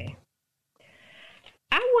 Yeah. Okay.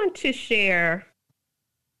 I want to share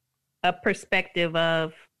a perspective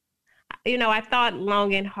of, I thought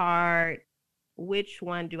long and hard, which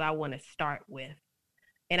one do I want to start with?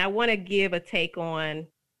 And I want to give a take on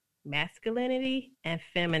masculinity and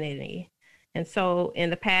femininity. And so in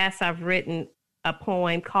the past, I've written a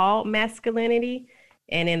poem called Masculinity.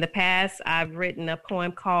 And in the past, I've written a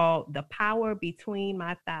poem called The Power Between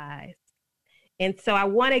My Thighs. And so I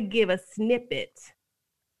want to give a snippet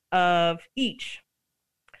of each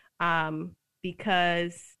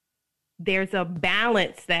because there's a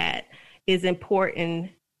balance that is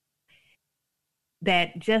important,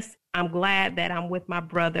 that just, I'm glad that I'm with my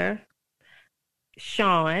brother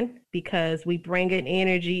Sean, because we bring an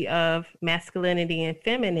energy of masculinity and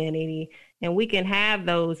femininity, and we can have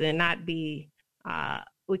those and not be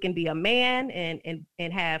we can be a man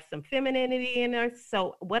and have some femininity in us.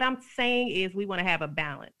 So what I'm saying is we want to have a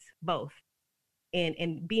balance, both.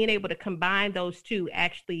 And being able to combine those two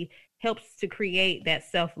actually helps to create that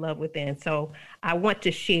self-love within. So I want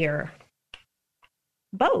to share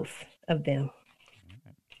both of them.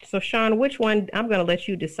 So Sean, which one, I'm going to let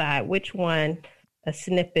you decide which one, a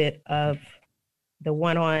snippet of the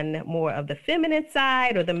one on more of the feminine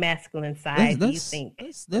side or the masculine side do you think?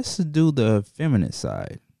 Let's do the feminine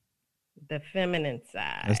side. The feminine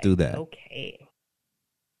side. Let's do that. Okay.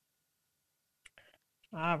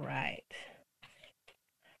 All right.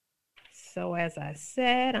 So as I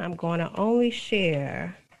said, I'm going to only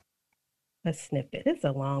share a snippet. It's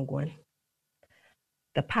a long one.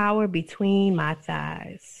 The power between my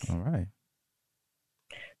thighs. All right.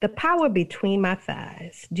 The power between my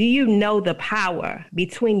thighs. Do you know the power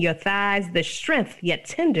between your thighs, the strength yet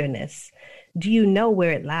tenderness? Do you know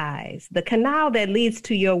where it lies? The canal that leads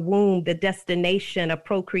to your womb, the destination of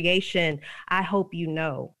procreation. I hope you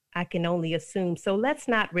know. I can only assume. So let's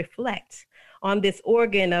not reflect on this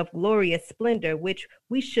organ of glorious splendor, which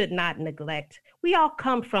we should not neglect. We all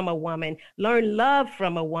come from a woman, learn love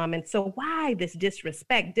from a woman. So why this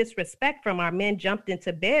disrespect? Disrespect from our men jumped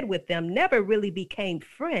into bed with them, never really became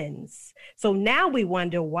friends. So now we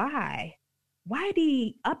wonder why. Why did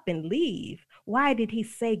he up and leave? Why did he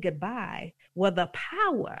say goodbye? Well, the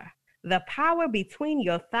power between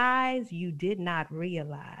your thighs, you did not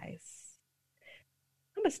realize.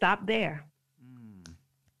 I'm going to stop there.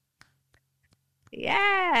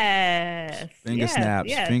 Yes. Finger snaps.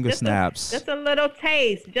 Yes. Finger snaps. Just a little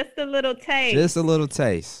taste. Just a little taste. Just a little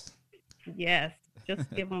taste. Yes.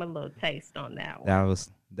 Just give them a little taste on that one.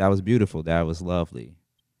 That was beautiful. That was lovely.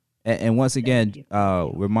 And once again,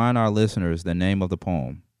 remind our listeners the name of the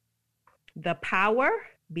poem. The power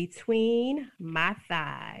between my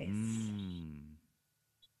thighs.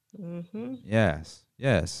 Mm-hmm. Yes,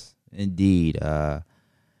 indeed.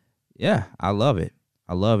 Yeah, I love it.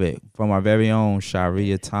 I love it. From our very own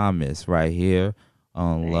Sha'ria Thomas right here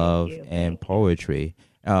on Love and Poetry.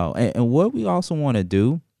 And what we also want to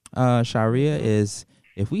do, Sha'ria, is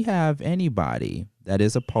if we have anybody that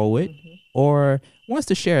is a poet or wants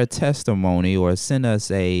to share a testimony or send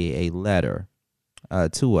us a letter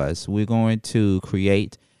to us, we're going to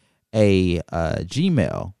create a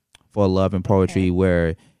Gmail for Love and Poetry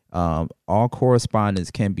where all correspondence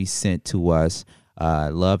can be sent to us.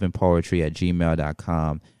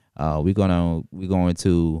 loveandpoetry@gmail.com. We're going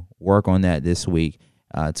to work on that this week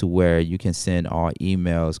to where you can send all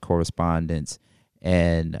emails, correspondence,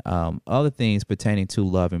 and other things pertaining to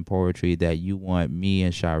love and poetry that you want me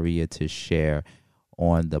and Sha'ria to share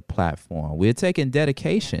on the platform. We're taking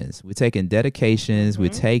dedications. We're taking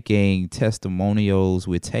testimonials.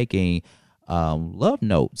 We're taking love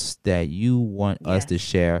notes that you want us to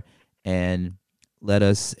share, and let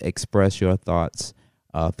us express your thoughts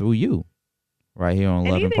through you right here on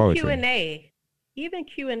Love and Poetry. Even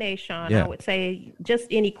Q&A, Sean, I would say just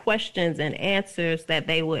any questions and answers that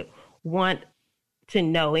they would want to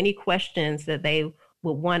know, any questions that they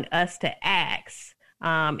would want us to ask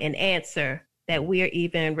and answer, that we're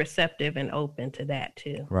even receptive and open to that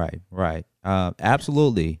too. Right.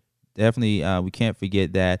 Absolutely. Definitely. We can't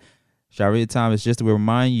forget that. Sha'ria Thomas, just to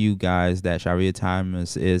remind you guys that Sha'ria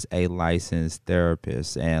Thomas is a licensed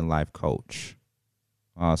therapist and life coach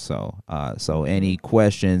also. So any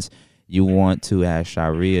questions you want to ask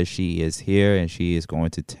Sha'ria, she is here and she is going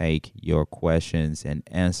to take your questions and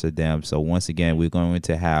answer them. So once again, we're going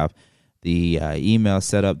to have the email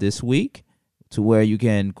set up this week to where you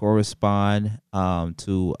can correspond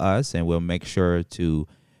to us, and we'll make sure to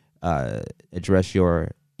address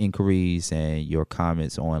your inquiries and your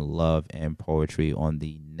comments on Love and Poetry on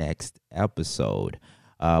the next episode.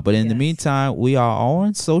 But in the meantime, we are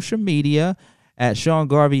on social media at Sean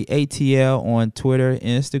Garvey ATL on Twitter,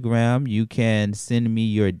 Instagram. You can send me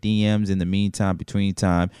your DMs in the meantime, between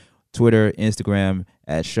time, Twitter, Instagram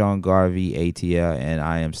at Sean Garvey ATL. And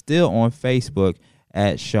I am still on Facebook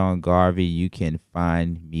at Sean Garvey. You can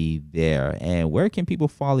find me there. And where can people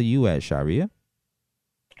follow you at, Sha'ria?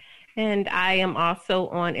 And I am also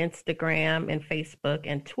on Instagram and Facebook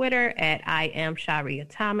and Twitter at I am Sha'ria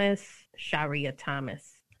Thomas.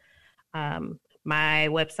 My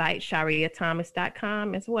website,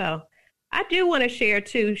 sha'riathomas.com as well. I do want to share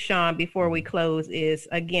too, Sean, before we close, is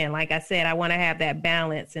again, like I said, I want to have that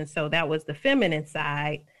balance. And so that was the feminine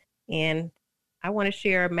side. And I want to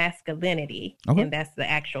share masculinity. Okay. And that's the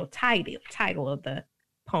actual title of the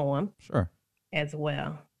poem. Sure. As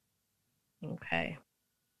well. Okay.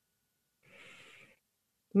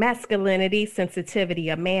 Masculinity, sensitivity,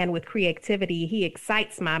 a man with creativity. He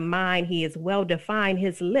excites my mind. He is well defined.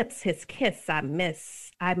 His lips, his kiss, I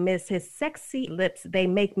miss. I miss his sexy lips. They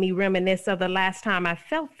make me reminisce of the last time I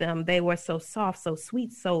felt them. They were so soft, so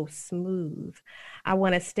sweet, so smooth. I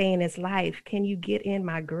want to stay in his life. Can you get in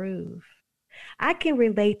my groove? I can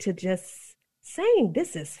relate to just saying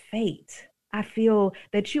this is fate. I feel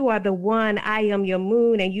that you are the one. I am your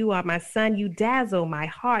moon and you are my sun. You dazzle my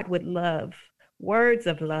heart with love. Words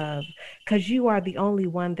of love, because you are the only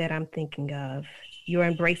one that I'm thinking of. Your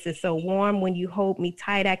embrace is so warm when you hold me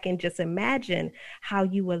tight. I can just imagine how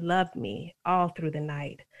you will love me all through the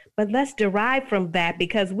night. But let's derive from that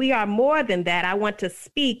because we are more than that. I want to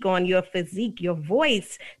speak on your physique, your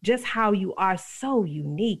voice, just how you are so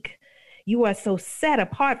unique. You are so set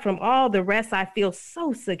apart from all the rest. I feel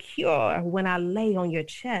so secure when I lay on your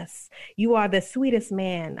chest. You are the sweetest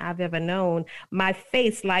man I've ever known. My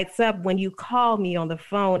face lights up when you call me on the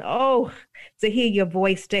phone. Oh, to hear your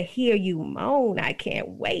voice, to hear you moan. I can't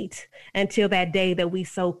wait until that day that we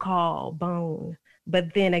so-called bone.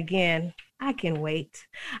 But then again, I can wait.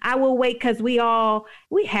 I will wait because we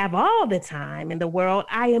have all the time in the world.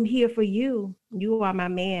 I am here for you. You are my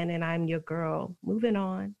man and I'm your girl. Moving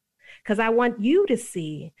on. Because I want you to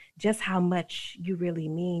see just how much you really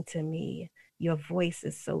mean to me. Your voice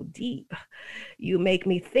is so deep. You make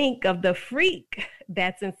me think of the freak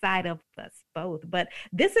that's inside of us both. But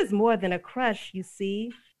this is more than a crush, you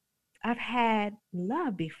see. I've had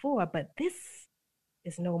love before, but this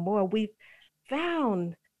is no more. We've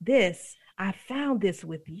found this. I found this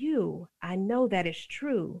with you. I know that it's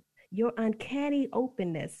true. Your uncanny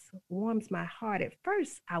openness warms my heart. At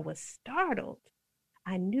first, I was startled.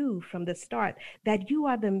 I knew from the start that you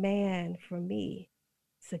are the man for me.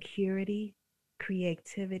 Security,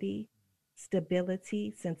 creativity,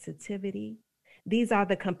 stability, sensitivity. These are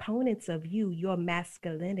the components of you, your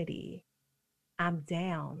masculinity. I'm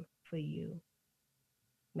down for you.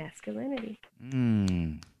 Masculinity.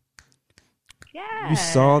 Yeah. You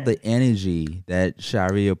saw the energy that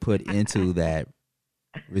Sha'ria put into that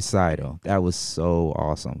recital. That was so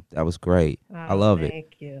awesome. That was great. I love it.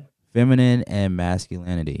 Thank you. Feminine and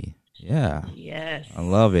masculinity. Yeah. Yes. I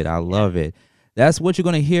love it. I love it. That's what you're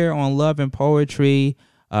going to hear on Love and Poetry.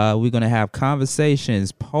 We're going to have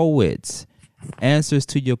conversations, poets, answers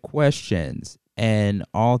to your questions, and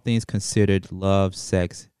all things considered love,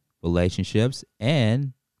 sex, relationships,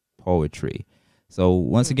 and poetry. So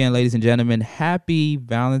once again, ladies and gentlemen, happy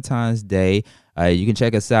Valentine's Day. You can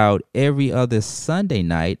check us out every other Sunday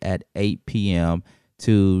night at 8 p.m.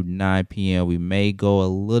 to 9 p.m. We may go a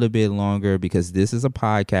little bit longer because this is a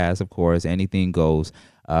podcast, of course. Anything goes.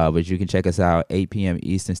 But you can check us out 8 p.m.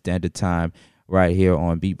 Eastern Standard Time right here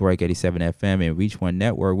on Beat Break 87 FM and Reach One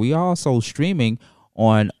Network. We are also streaming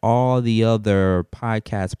on all the other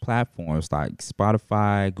podcast platforms like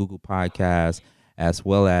Spotify, Google Podcasts, as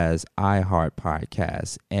well as iHeart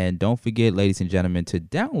Podcasts. And don't forget, ladies and gentlemen, to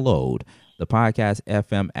download the Podcast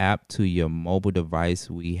FM app to your mobile device.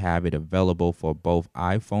 We have it available for both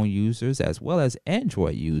iPhone users as well as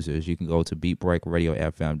Android users. You can go to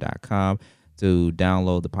beatbreakradiofm.com to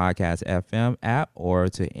download the Podcast FM app or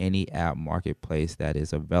to any app marketplace that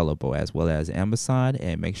is available, as well as Amazon,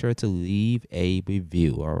 and make sure to leave a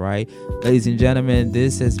review. All right, ladies and gentlemen,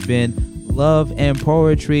 this has been Love and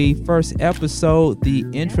Poetry, first episode, the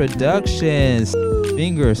introductions.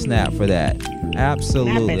 Finger snap for that.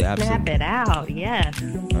 Absolutely. Snap it out. Yes.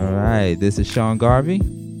 All right, this is Sean Garvey.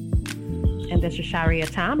 And this is Sha'ria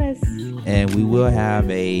Thomas. And we will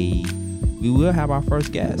have our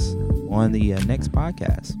first guest on the next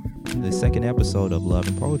podcast, the second episode of Love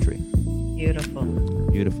and Poetry.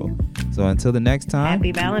 Beautiful. So until the next time.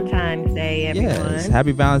 Happy Valentine's Day, everyone. Yes,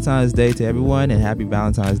 happy Valentine's Day to everyone, and happy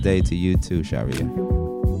Valentine's Day to you too, Sha'ria.